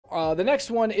The next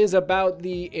one is about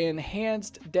the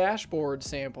enhanced dashboard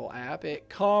sample app. It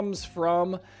comes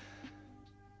from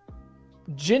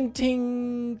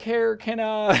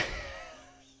Jintingcarkena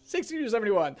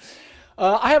 6271.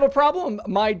 I have a problem.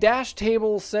 My dash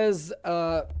table says,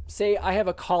 say I have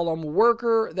a column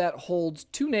worker that holds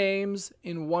 2 names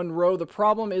in 1 row. The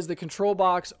problem is the control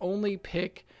box only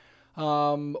pick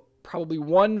probably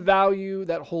 1 value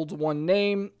that holds 1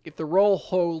 name. If the row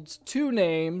holds 2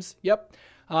 names,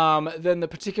 then the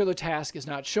particular task is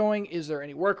not showing. Is there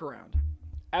any workaround?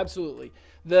 Absolutely.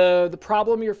 The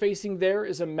problem you're facing there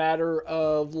is a matter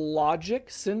of logic,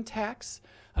 syntax.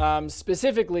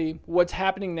 Specifically, what's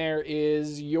happening there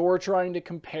is you're trying to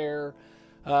compare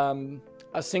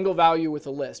a single value with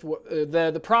a list.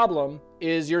 The problem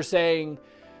is you're saying,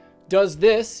 does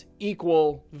this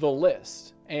equal the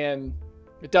list? And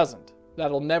it doesn't.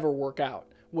 That'll never work out.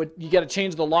 You got to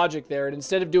change the logic there, and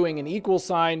instead of doing an equal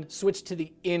sign, switch to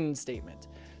the in statement.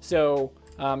 So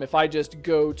if I just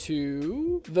go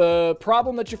to the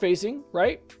problem that you're facing,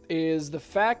 right, is the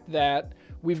fact that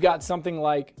we've got something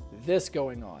like this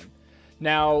going on.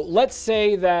 Now, let's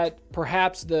say that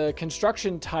perhaps the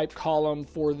construction type column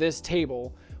for this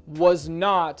table was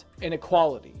not an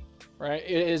equality, right?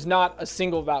 It is not a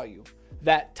single value.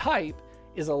 That type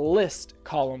is a list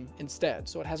column instead.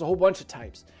 So it has a whole bunch of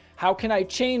types. How can I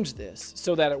change this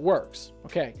so that it works?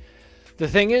 Okay. The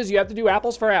thing is, you have to do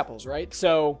apples for apples, right?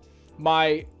 So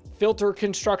my filter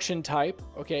construction type,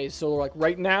 okay, so like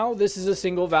right now, this is a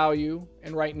single value,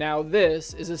 and right now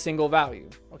this is a single value.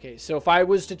 Okay, so if I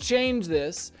was to change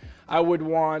this, I would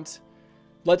want,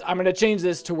 I'm going to change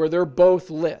this to where they're both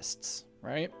lists,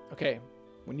 right? Okay,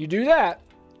 when you do that,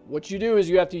 what you do is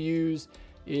you have to use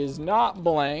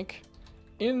IsNotBlank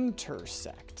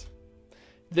Intersect.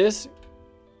 This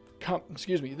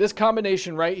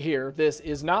combination right here, this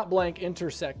IsNotBlank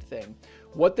Intersect thing,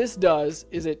 what this does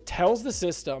is it tells the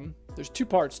system, there's 2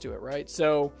 parts to it, right?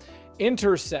 So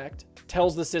Intersect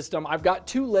tells the system, I've got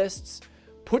 2 lists,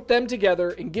 put them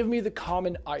together and give me the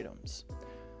common items.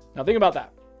 Now think about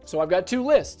that. So I've got 2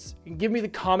 lists and give me the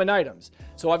common items.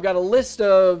 So I've got a list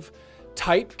of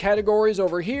type categories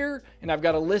over here, and I've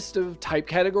got a list of type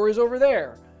categories over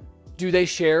there. Do they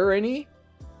share any?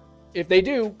 If they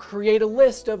do, create a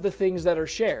list of the things that are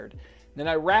shared. Then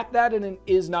I wrap that in an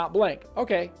IsNotBlank.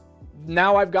 Okay,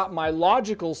 now I've got my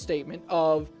logical statement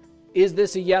of, is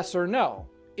this a yes or no?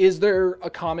 Is there a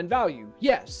common value?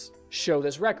 Yes, show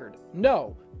this record.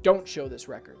 No, don't show this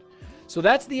record. So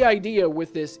that's the idea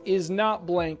with this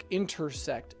IsNotBlank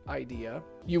Intersect idea.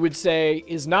 You would say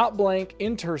IsNotBlank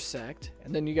Intersect,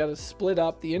 and then you got to split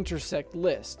up the intersect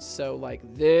lists. So like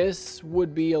this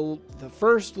would be the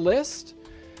first list,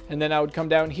 and then I would come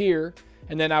down here,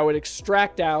 and then I would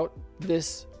extract out,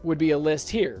 this would be a list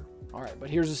here. All right, but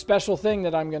here's a special thing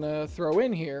that I'm going to throw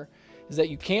in here, is that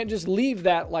you can't just leave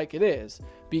that like it is,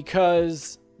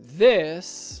 because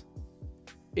this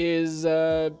is,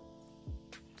 we're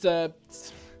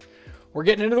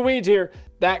getting into the weeds here.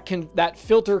 That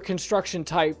filter construction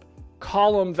type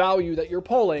column value that you're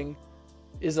pulling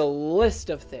is a list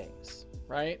of things,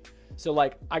 right? So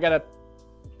like, I got to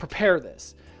prepare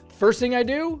this. First thing I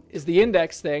do is the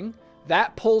index thing.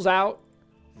 That pulls out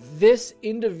this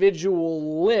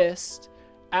individual list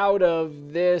out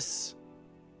of this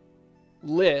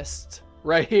list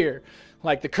right here.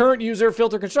 Like the current user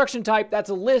filter construction type,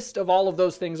 that's a list of all of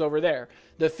those things over there.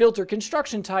 The filter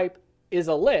construction type is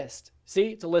a list. See,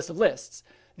 it's a list of lists.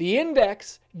 The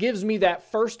index gives me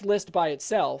that first list by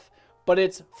itself, but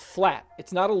it's flat.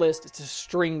 It's not a list, it's a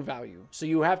string value. So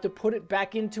you have to put it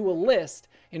back into a list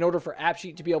in order for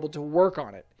AppSheet to be able to work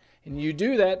on it. And you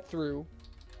do that through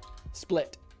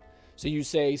split. So you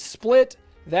say split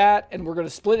that, and we're going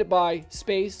to split it by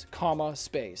space, comma,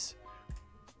 space,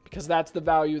 because that's the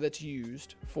value that's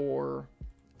used for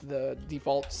the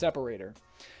default separator.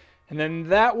 And then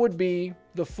that would be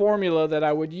the formula that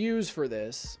I would use for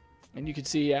this. And you can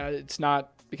see it's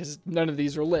not, because none of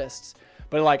these are lists,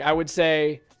 but like I would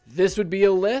say this would be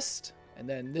a list, and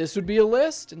then this would be a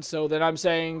list. And so then I'm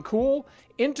saying, cool,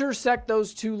 intersect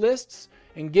those 2 lists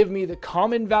and give me the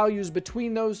common values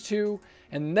between those 2,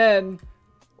 and then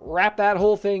wrap that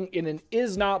whole thing in an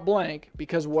IsNotBlank,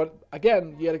 because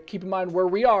again, you got to keep in mind where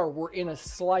we are. We're in a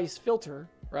slice filter,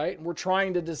 right? And we're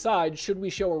trying to decide, should we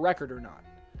show a record or not?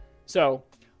 So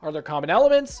are there common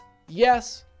elements?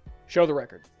 Yes, show the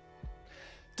record.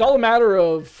 It's all a matter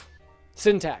of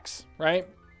syntax, right?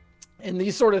 And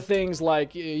these sort of things,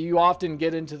 like you often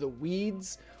get into the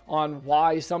weeds on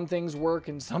why some things work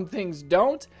and some things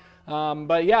don't.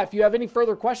 But yeah, if you have any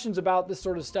further questions about this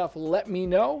sort of stuff, let me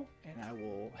know and I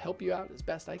will help you out as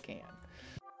best I can.